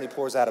it. That's when he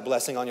pours out a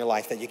blessing on your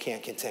life that you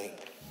can't contain.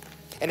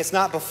 And it's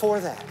not before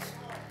that.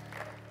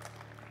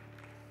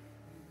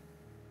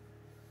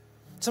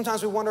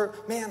 Sometimes we wonder,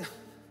 man,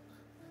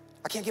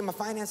 I can't get my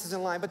finances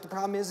in line, but the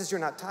problem is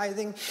you're not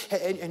tithing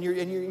and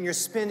you're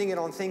spending it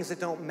on things that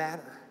don't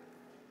matter.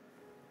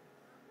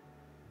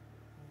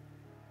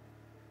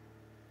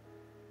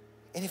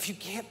 And if you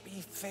can't be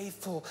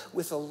faithful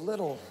with a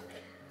little,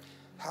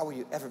 how will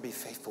you ever be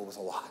faithful with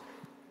a lot?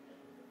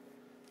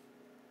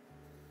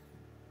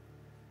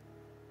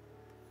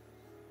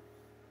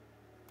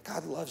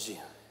 God loves you,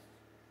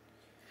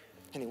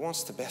 and he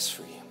wants the best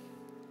for you.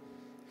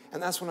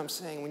 And that's what I'm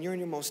saying. When you're in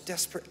your most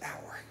desperate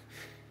hour,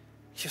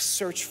 you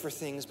search for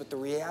things, but the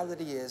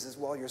reality is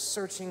while you're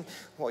searching,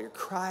 while you're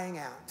crying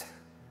out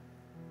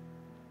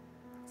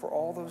for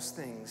all those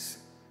things,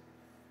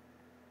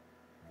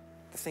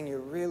 the thing you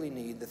really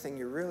need, the thing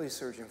you're really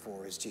searching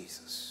for is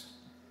Jesus.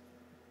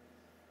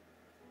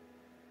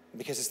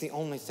 Because it's the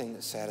only thing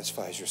that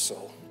satisfies your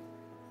soul.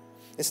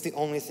 It's the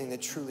only thing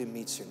that truly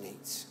meets your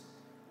needs.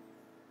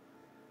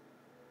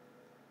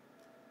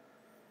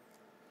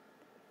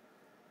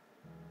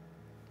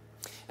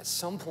 At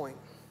some point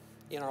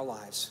in our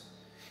lives,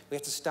 we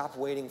have to stop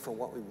waiting for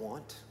what we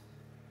want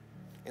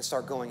and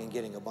start going and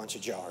getting a bunch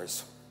of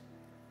jars.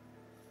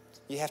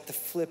 You have to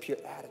flip your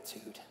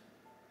attitude.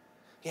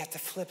 You have to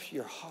flip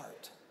your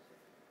heart.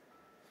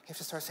 You have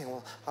to start saying,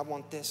 well, I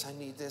want this, I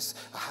need this.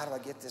 How do I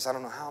get this? I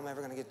don't know how I'm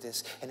ever going to get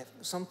this. And at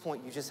some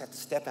point, you just have to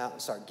step out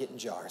and start getting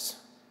jars.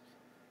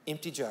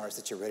 Empty jars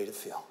that you're ready to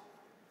fill.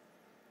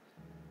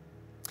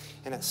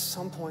 And at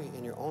some point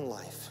in your own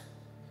life,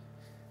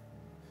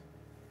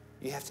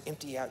 you have to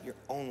empty out your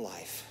own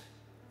life.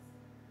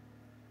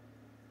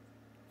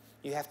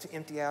 You have to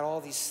empty out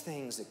all these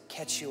things that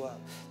catch you up,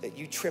 that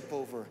you trip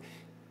over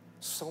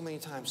so many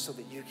times so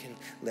that you can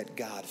let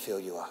God fill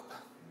you up.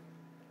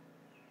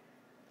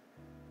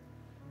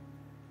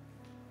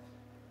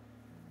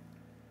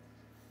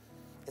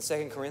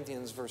 In 2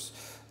 Corinthians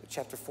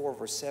chapter 4,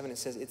 verse 7, it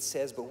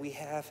says, but we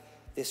have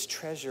this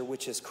treasure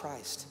which is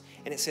Christ.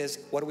 And it says,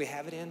 what do we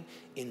have it in?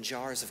 In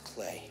jars of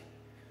clay.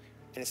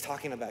 And it's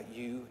talking about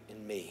you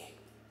and me.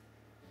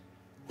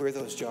 We're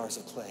those jars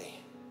of clay.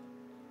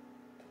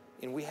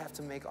 And we have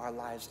to make our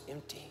lives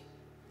empty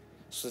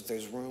so that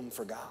there's room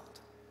for God.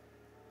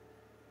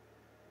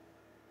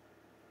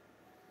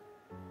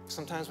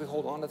 Sometimes we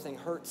hold on to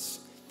things, hurts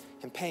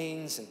and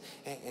pains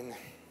and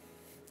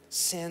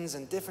sins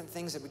and different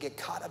things that we get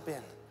caught up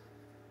in.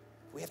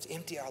 We have to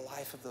empty our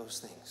life of those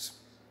things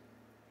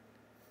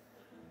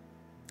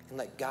and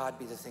let God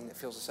be the thing that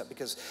fills us up.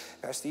 Because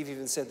Pastor Steve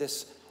even said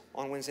this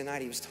on Wednesday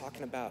night. He was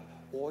talking about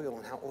oil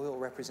and how oil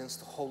represents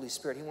the Holy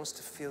Spirit. He wants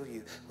to fill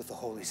you with the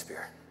Holy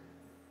Spirit.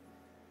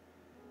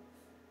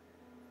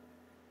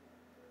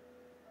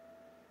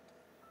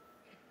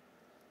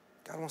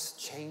 God wants to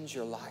change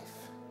your life.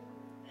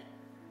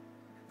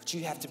 But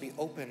you have to be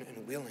open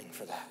and willing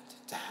for that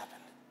to happen.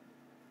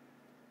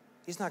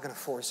 He's not going to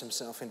force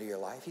himself into your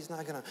life. He's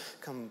not going to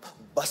come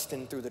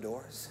busting through the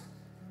doors.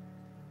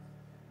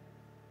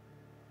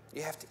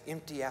 You have to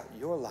empty out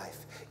your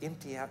life,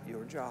 empty out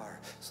your jar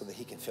so that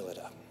he can fill it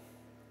up.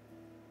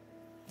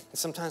 And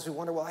sometimes we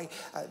wonder, well,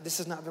 this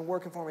has not been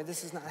working for me.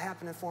 This is not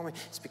happening for me.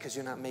 It's because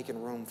you're not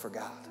making room for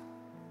God.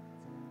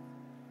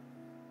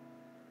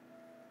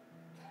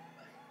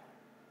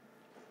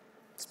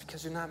 It's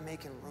because you're not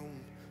making room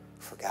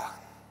for God.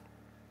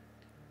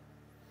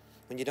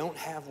 When you don't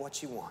have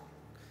what you want,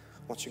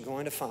 what you're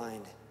going to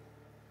find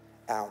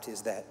out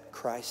is that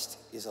Christ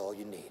is all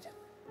you need.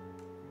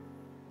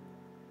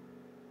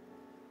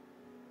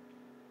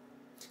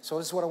 So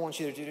this is what I want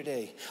you to do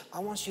today. I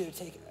want you to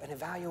take an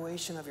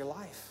evaluation of your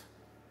life.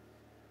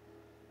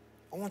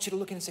 I want you to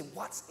look in and say,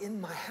 what's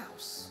in my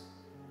house?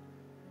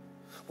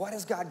 What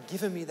has God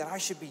given me that I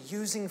should be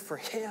using for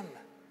him?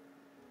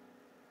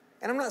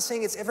 And I'm not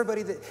saying it's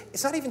everybody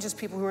it's not even just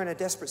people who are in a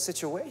desperate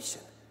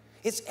situation.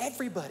 It's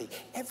everybody.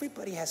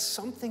 Everybody has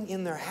something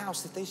in their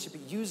house that they should be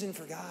using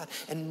for God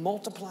and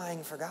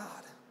multiplying for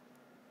God.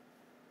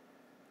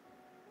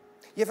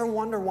 You ever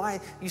wonder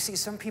why you see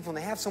some people and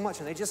they have so much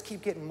and they just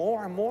keep getting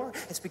more and more?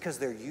 It's because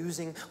they're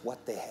using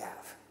what they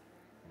have.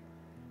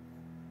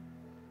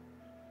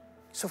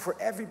 So for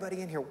everybody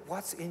in here,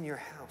 what's in your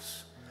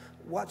house?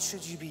 What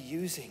should you be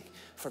using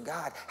for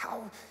God?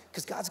 How?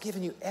 Because God's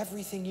given you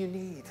everything you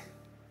need.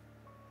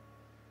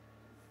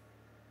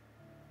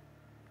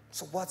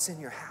 So what's in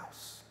your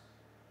house?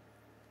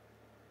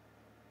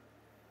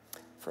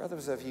 For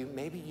others of you,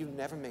 maybe you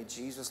never made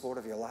Jesus Lord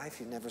of your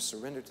life. You never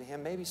surrendered to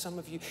him. Maybe some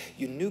of you,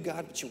 you knew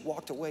God, but you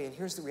walked away. And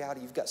here's the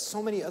reality. You've got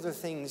so many other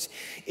things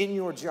in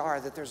your jar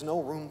that there's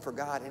no room for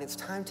God. And it's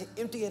time to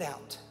empty it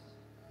out.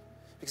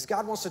 Because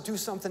God wants to do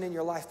something in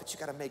your life, but you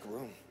got to make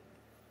room.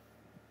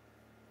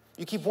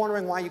 You keep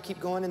wondering why you keep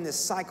going in this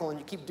cycle and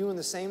you keep doing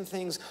the same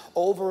things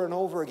over and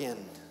over again.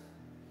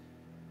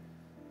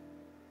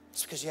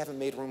 It's because you haven't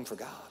made room for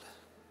God.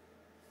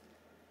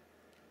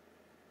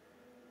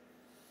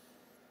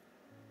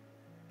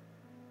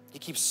 You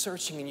keep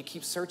searching and you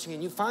keep searching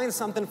and you find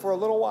something for a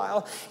little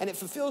while and it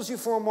fulfills you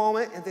for a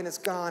moment and then it's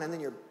gone and then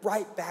you're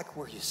right back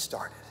where you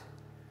started.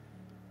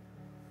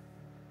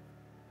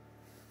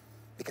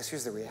 Because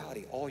here's the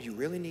reality. All you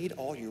really need,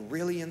 all you're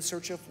really in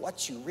search of,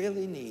 what you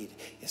really need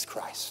is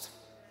Christ.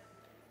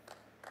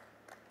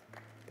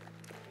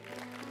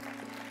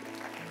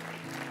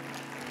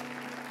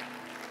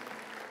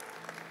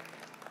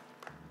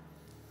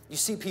 You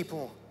see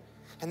people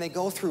and they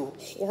go through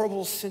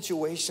horrible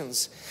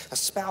situations. A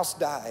spouse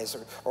dies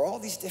or all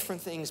these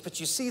different things, but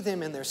you see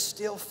them and they're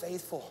still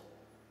faithful.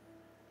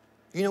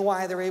 You know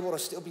why they're able to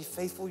still be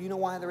faithful? You know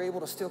why they're able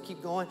to still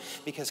keep going?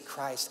 Because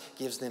Christ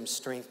gives them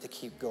strength to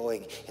keep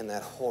going in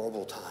that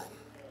horrible time.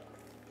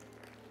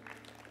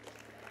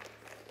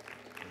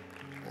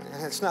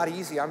 And it's not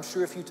easy. I'm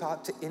sure if you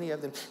talk to any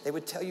of them, they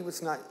would tell you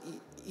it's not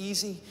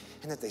easy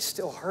and that they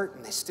still hurt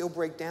and they still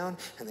break down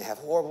and they have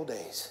horrible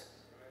days.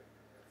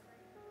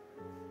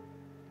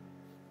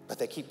 But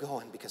they keep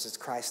going because it's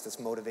Christ that's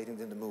motivating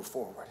them to move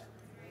forward.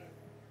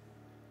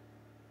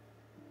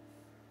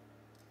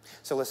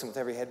 So listen, with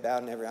every head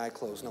bowed and every eye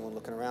closed, no one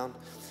looking around.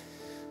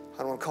 I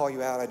don't want to call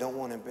you out. I don't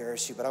want to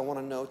embarrass you. But I want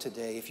to know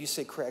today, if you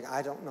say, Kraig,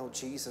 I don't know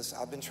Jesus.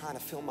 I've been trying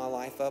to fill my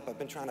life up. I've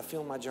been trying to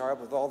fill my jar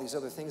up with all these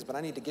other things. But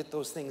I need to get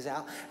those things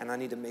out. And I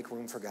need to make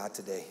room for God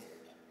today.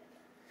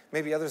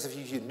 Maybe others of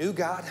you, you knew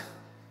God.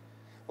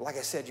 But like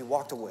I said, you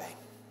walked away.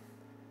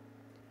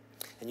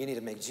 And you need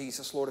to make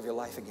Jesus Lord of your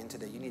life again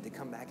today. You need to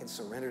come back and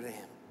surrender to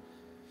him.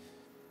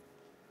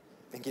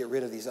 And get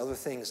rid of these other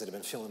things that have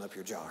been filling up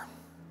your jar.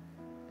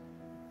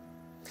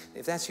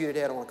 If that's you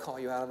today, I don't want to call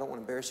you out. I don't want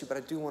to embarrass you, but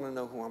I do want to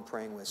know who I'm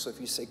praying with. So if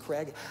you say,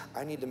 Kraig,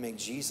 I need to make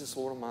Jesus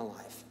Lord of my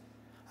life.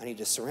 I need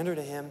to surrender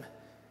to him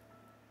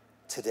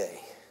today.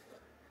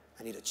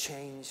 I need a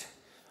change.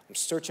 I'm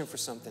searching for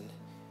something,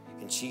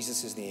 and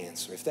Jesus is the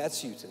answer. If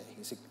that's you today,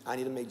 you say, I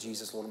need to make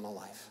Jesus Lord of my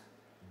life.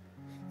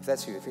 If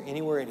that's you, if you're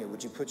anywhere in here,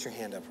 would you put your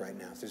hand up right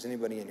now? If there's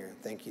anybody in here,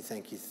 thank you,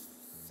 thank you,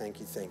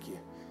 thank you, thank you.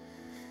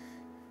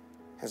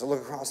 As I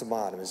look across the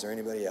bottom, is there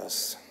anybody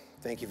else?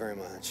 Thank you very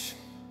much.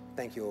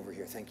 Thank you over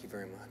here. Thank you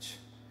very much.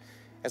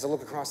 As I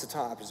look across the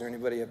top, is there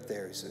anybody up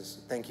there who says,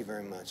 thank you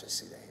very much? I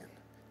see that hand.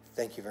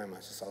 Thank you very much.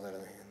 I saw that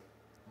other hand.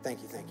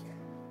 Thank you, thank you.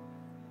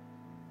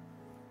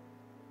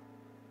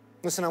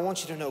 Listen, I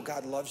want you to know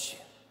God loves you.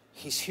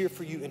 He's here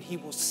for you, and he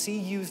will see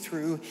you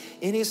through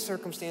any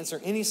circumstance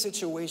or any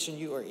situation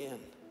you are in.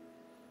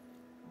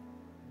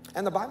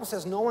 And the Bible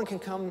says no one can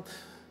come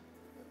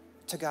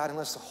to God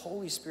unless the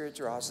Holy Spirit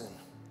draws in.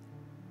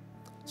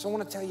 So I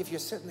want to tell you, if you're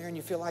sitting there and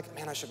you feel like,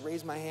 man, I should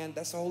raise my hand,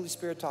 that's the Holy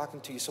Spirit talking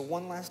to you. So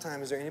one last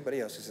time, is there anybody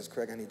else who says,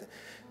 Craig, I need to,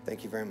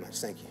 thank you very much,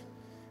 thank you,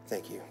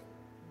 thank you.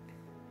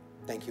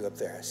 Thank you up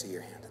there, I see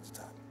your hand at the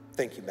top.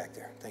 Thank you back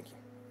there, thank you.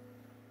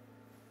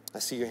 I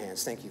see your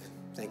hands, thank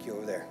you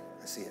over there,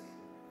 I see it.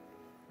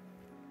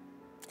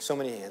 So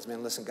many hands,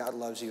 man, listen, God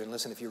loves you, and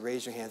listen, if you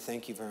raise your hand,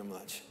 thank you very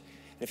much.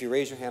 And if you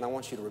raise your hand, I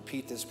want you to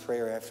repeat this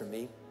prayer after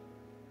me.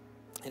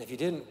 And if you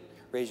didn't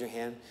raise your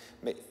hand,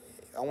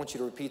 I want you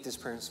to repeat this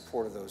prayer in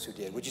support of those who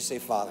did. Would you say,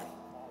 Father,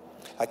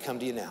 I come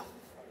to you now.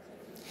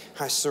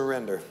 I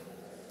surrender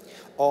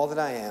all that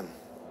I am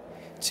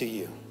to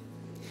you.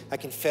 I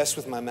confess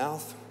with my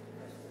mouth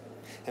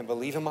and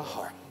believe in my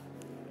heart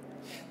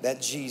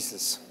that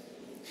Jesus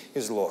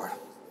is Lord.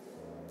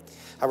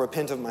 I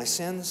repent of my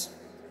sins,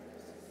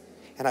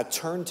 and I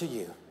turn to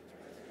you,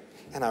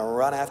 and I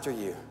run after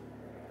you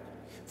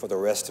for the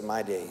rest of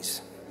my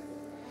days.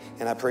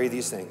 And I pray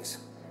these things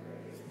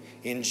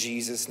in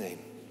Jesus' name.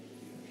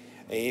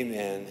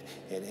 Amen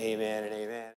and amen and amen.